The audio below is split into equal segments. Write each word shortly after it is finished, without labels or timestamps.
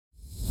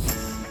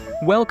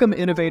Welcome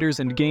innovators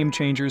and game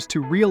changers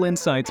to Real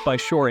Insights by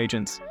Shore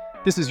Agents.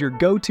 This is your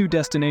go-to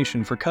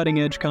destination for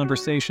cutting-edge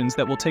conversations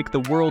that will take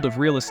the world of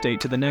real estate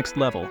to the next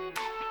level.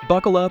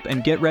 Buckle up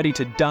and get ready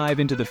to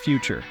dive into the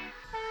future.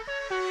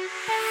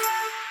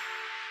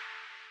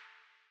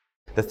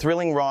 The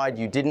thrilling ride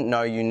you didn't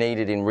know you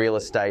needed in real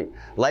estate.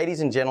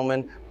 Ladies and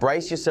gentlemen,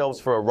 brace yourselves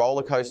for a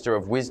roller coaster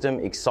of wisdom,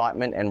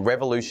 excitement, and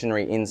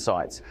revolutionary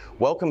insights.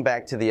 Welcome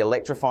back to the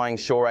electrifying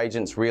Shore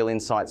Agents Real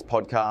Insights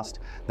podcast,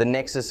 the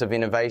nexus of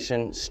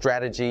innovation,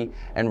 strategy,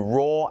 and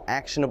raw,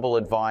 actionable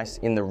advice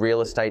in the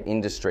real estate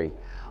industry.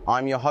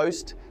 I'm your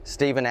host,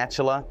 Stephen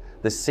Atchula,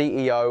 the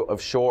CEO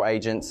of Shore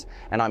Agents,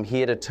 and I'm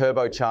here to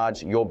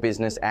turbocharge your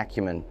business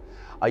acumen.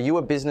 Are you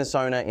a business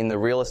owner in the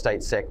real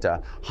estate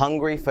sector,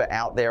 hungry for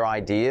out there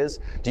ideas?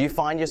 Do you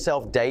find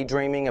yourself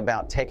daydreaming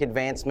about tech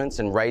advancements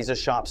and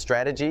razor-sharp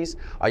strategies?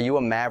 Are you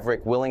a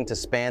maverick willing to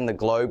span the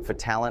globe for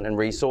talent and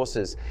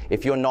resources?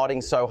 If you're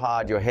nodding so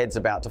hard your head's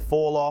about to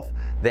fall off,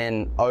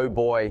 then oh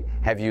boy,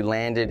 have you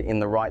landed in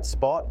the right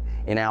spot?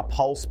 In our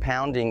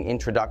pulse-pounding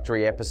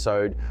introductory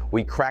episode,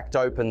 we cracked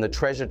open the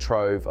treasure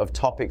trove of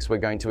topics we're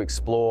going to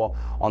explore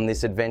on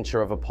this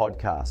adventure of a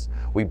podcast.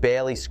 We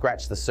barely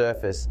scratched the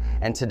surface,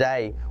 and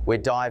today we're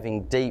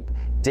diving deep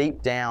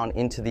down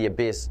into the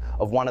abyss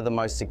of one of the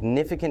most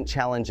significant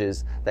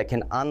challenges that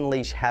can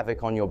unleash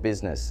havoc on your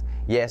business.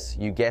 Yes,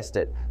 you guessed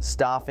it,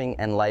 staffing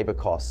and labor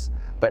costs.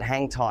 But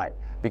hang tight,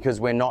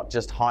 because we're not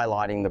just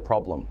highlighting the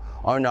problem.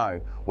 Oh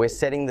no, we're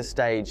setting the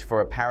stage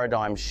for a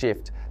paradigm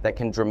shift that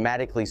can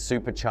dramatically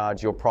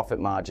supercharge your profit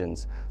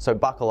margins. So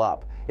buckle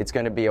up, it's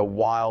going to be a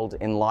wild,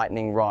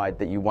 enlightening ride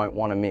that you won't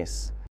want to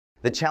miss.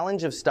 The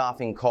challenge of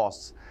staffing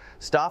costs.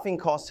 Staffing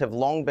costs have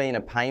long been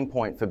a pain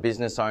point for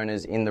business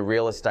owners in the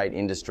real estate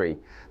industry.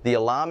 The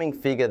alarming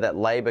figure that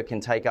labor can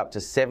take up to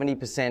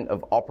 70%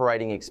 of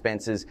operating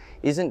expenses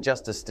isn't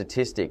just a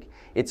statistic,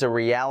 it's a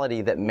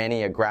reality that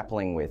many are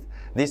grappling with.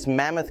 This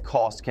mammoth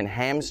cost can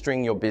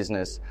hamstring your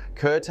business,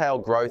 curtail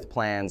growth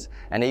plans,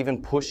 and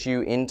even push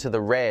you into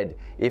the red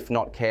if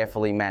not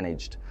carefully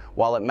managed.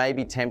 While it may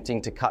be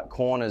tempting to cut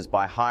corners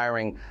by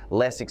hiring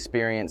less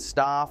experienced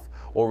staff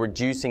or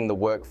reducing the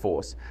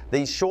workforce,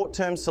 these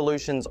short-term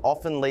solutions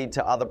often lead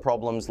to other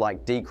problems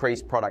like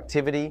decreased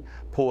productivity,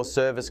 poor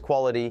service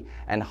quality,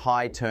 and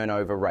high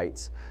turnover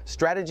rates.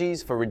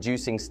 Strategies for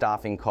reducing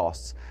staffing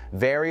costs.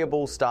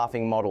 Variable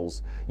staffing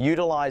models.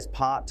 Utilize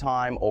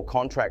part-time or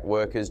contract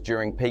workers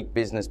during peak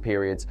business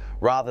periods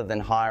rather than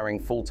hiring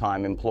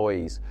full-time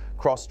employees.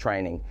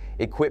 Cross-training.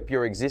 Equip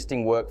your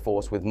existing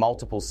workforce with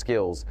multiple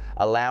skills,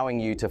 allowing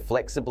you to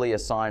flexibly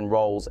assign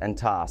roles and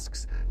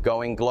tasks.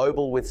 Going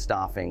global with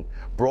staffing.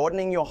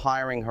 Broadening your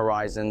hiring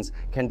horizons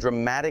can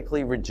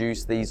dramatically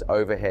reduce these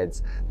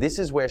overheads. This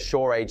is where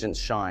Shore Agents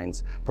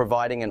shines,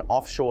 providing an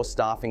offshore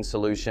staffing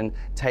solution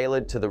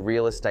tailored to the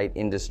real estate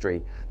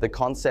industry. The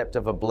concept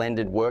of a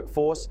blended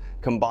workforce,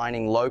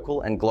 combining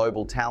local and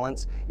global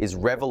talents, is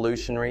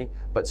revolutionary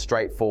but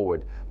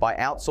straightforward. By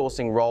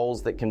outsourcing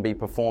roles that can be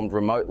performed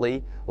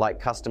remotely, like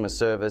customer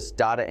service,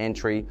 data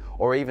entry,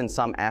 or even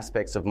some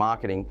aspects of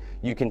marketing,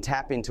 you can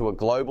tap into a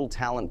global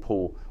talent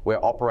pool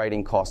where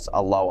operating costs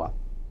are lower.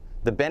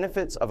 The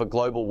benefits of a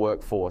global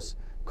workforce: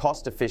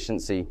 cost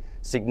efficiency,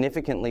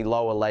 significantly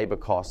lower labor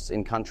costs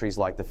in countries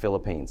like the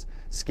Philippines,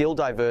 skill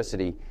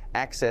diversity,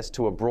 access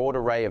to a broad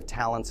array of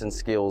talents and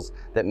skills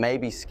that may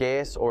be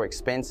scarce or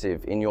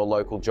expensive in your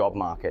local job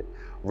market,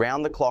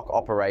 round-the-clock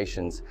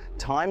operations.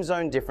 Time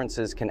zone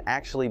differences can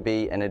actually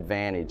be an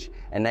advantage,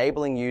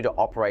 enabling you to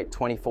operate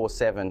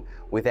 24/7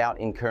 without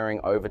incurring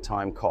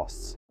overtime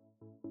costs.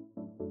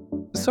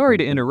 Sorry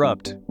to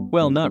interrupt.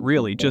 Well, not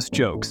really, just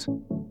jokes.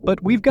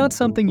 But we've got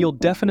something you'll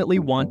definitely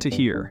want to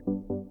hear.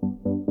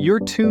 You're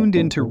tuned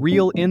into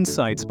Real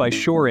Insights by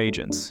Shore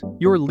Agents,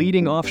 your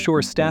leading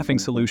offshore staffing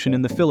solution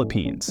in the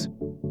Philippines.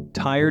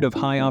 Tired of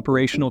high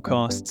operational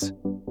costs?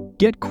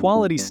 Get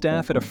quality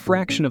staff at a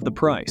fraction of the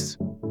price.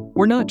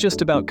 We're not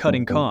just about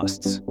cutting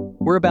costs,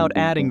 we're about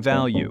adding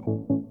value.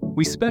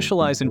 We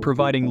specialize in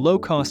providing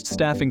low-cost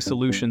staffing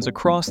solutions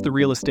across the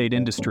real estate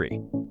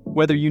industry.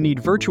 Whether you need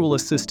virtual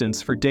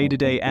assistants for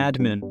day-to-day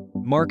admin,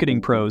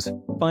 marketing pros,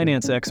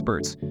 finance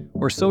experts,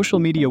 or social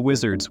media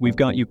wizards, we've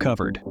got you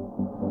covered.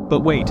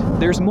 But wait,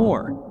 there's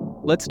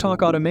more. Let's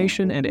talk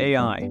automation and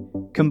AI.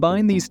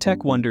 Combine these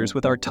tech wonders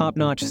with our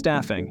top-notch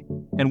staffing,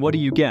 and what do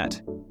you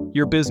get?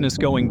 Your business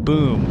going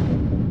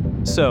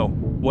boom. So,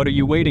 what are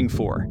you waiting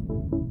for?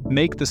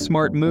 Make the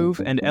smart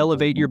move and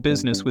elevate your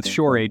business with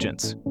Shore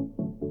Agents.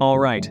 All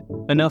right,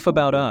 enough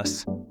about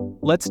us.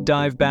 Let's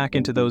dive back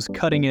into those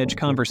cutting-edge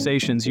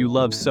conversations you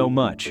love so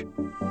much.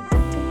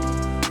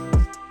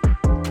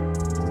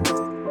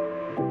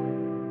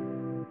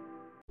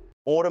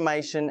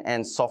 Automation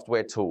and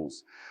software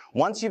tools.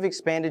 Once you've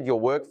expanded your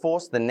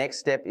workforce, the next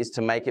step is to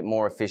make it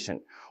more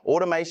efficient.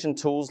 Automation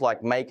tools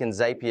like Make and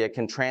Zapier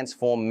can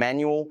transform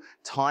manual,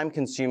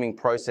 time-consuming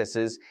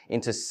processes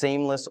into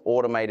seamless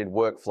automated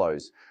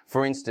workflows.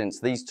 For instance,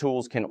 these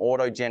tools can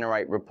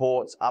auto-generate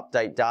reports,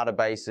 update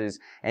databases,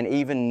 and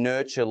even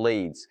nurture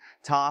leads,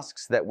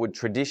 tasks that would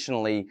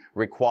traditionally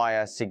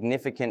require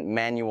significant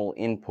manual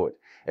input.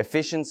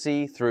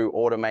 Efficiency through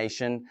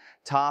automation,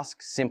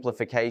 task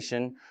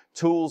simplification,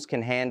 tools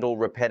can handle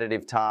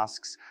repetitive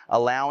tasks,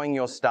 allowing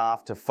your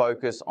staff to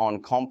focus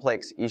on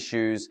complex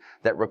issues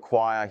that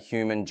require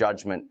human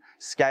judgment.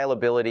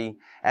 Scalability.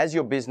 As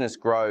your business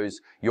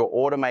grows, your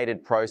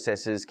automated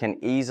processes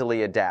can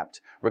easily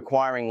adapt,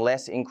 requiring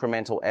less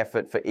incremental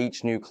effort for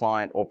each new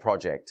client or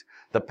project.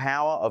 The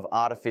power of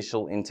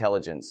artificial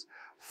intelligence.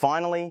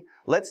 Finally,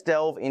 let's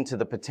delve into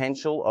the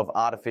potential of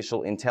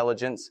artificial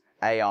intelligence,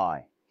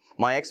 AI.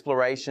 My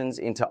explorations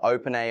into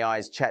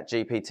OpenAI's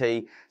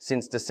ChatGPT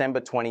since December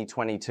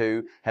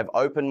 2022 have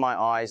opened my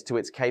eyes to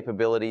its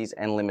capabilities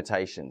and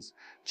limitations.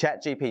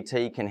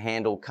 ChatGPT can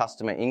handle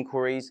customer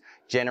inquiries,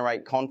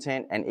 generate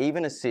content, and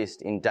even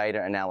assist in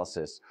data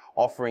analysis,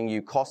 offering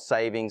you cost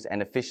savings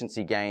and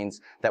efficiency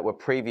gains that were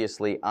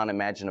previously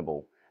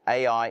unimaginable.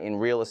 AI in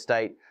real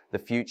estate, the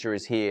future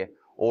is here.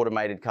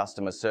 Automated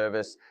customer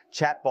service.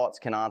 Chatbots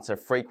can answer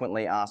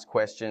frequently asked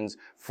questions,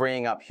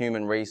 freeing up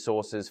human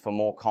resources for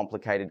more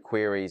complicated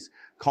queries.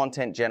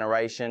 Content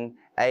generation.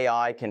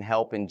 AI can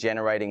help in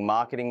generating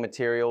marketing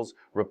materials,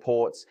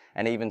 reports,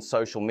 and even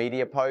social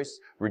media posts,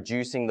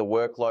 reducing the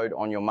workload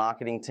on your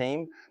marketing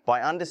team.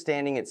 By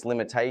understanding its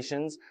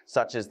limitations,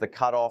 such as the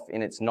cutoff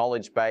in its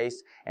knowledge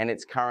base and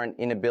its current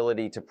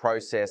inability to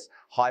process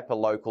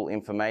hyperlocal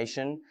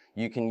information,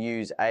 you can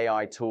use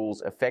AI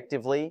tools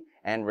effectively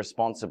and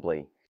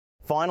responsibly.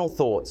 Final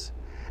thoughts.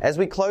 As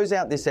we close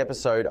out this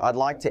episode, I'd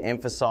like to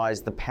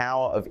emphasize the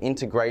power of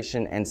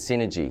integration and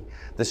synergy.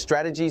 The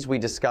strategies we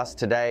discussed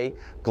today,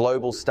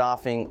 global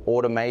staffing,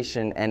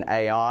 automation, and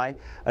AI,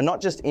 are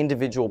not just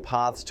individual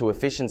paths to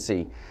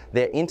efficiency.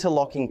 They're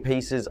interlocking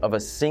pieces of a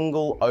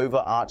single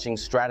overarching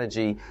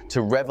strategy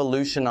to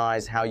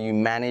revolutionize how you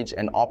manage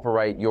and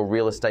operate your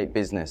real estate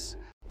business.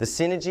 The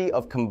synergy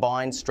of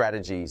combined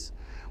strategies.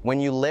 When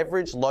you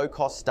leverage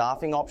low-cost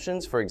staffing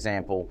options, for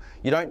example,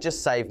 you don't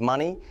just save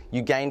money,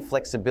 you gain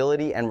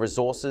flexibility and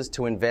resources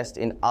to invest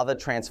in other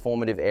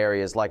transformative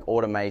areas like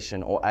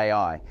automation or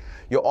AI.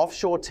 Your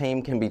offshore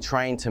team can be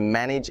trained to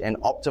manage and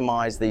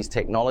optimize these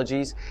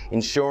technologies,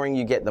 ensuring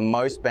you get the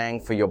most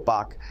bang for your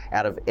buck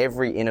out of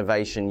every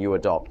innovation you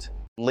adopt.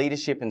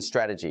 Leadership and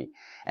strategy.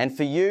 And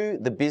for you,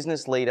 the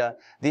business leader,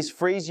 this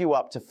frees you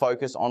up to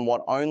focus on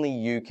what only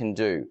you can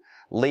do.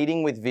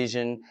 Leading with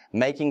vision,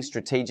 making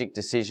strategic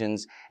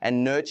decisions,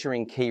 and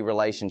nurturing key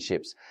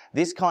relationships.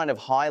 This kind of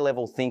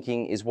high-level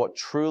thinking is what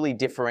truly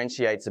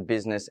differentiates a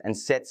business and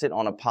sets it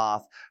on a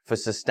path for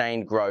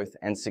sustained growth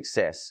and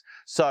success.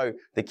 So,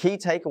 the key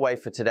takeaway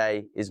for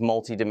today is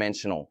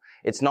multidimensional.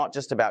 It's not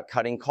just about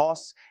cutting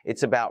costs,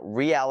 it's about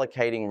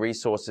reallocating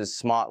resources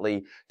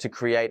smartly to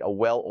create a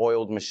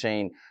well-oiled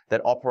machine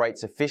that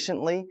operates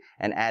efficiently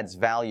and adds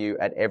value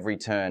at every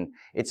turn.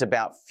 It's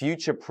about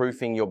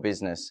future-proofing your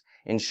business,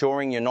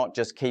 ensuring you're not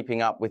just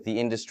keeping up with the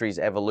industry's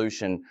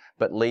evolution,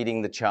 but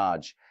leading the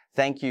charge.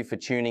 Thank you for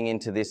tuning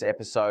into this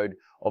episode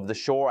of the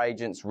Shore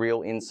Agents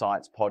Real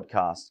Insights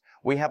podcast.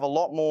 We have a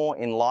lot more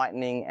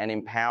enlightening and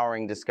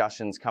empowering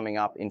discussions coming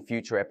up in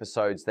future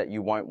episodes that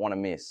you won't want to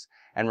miss.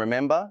 And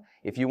remember,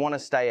 if you want to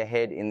stay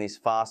ahead in this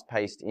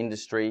fast-paced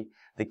industry,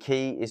 the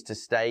key is to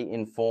stay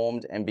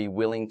informed and be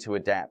willing to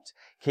adapt.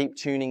 Keep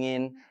tuning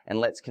in and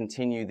let's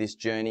continue this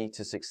journey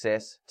to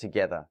success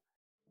together.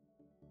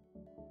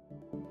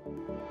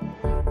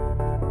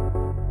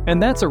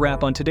 And that's a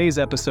wrap on today's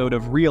episode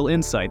of Real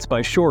Insights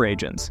by Shore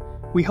Agents.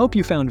 We hope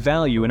you found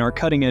value in our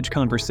cutting-edge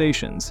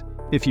conversations.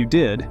 If you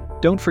did,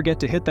 don't forget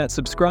to hit that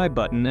subscribe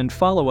button and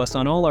follow us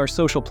on all our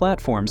social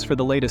platforms for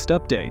the latest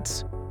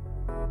updates.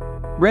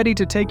 Ready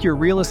to take your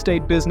real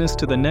estate business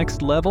to the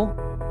next level?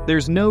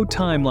 There's no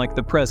time like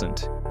the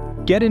present.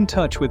 Get in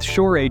touch with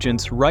Shore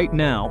Agents right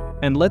now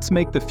and let's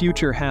make the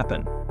future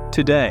happen,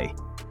 today.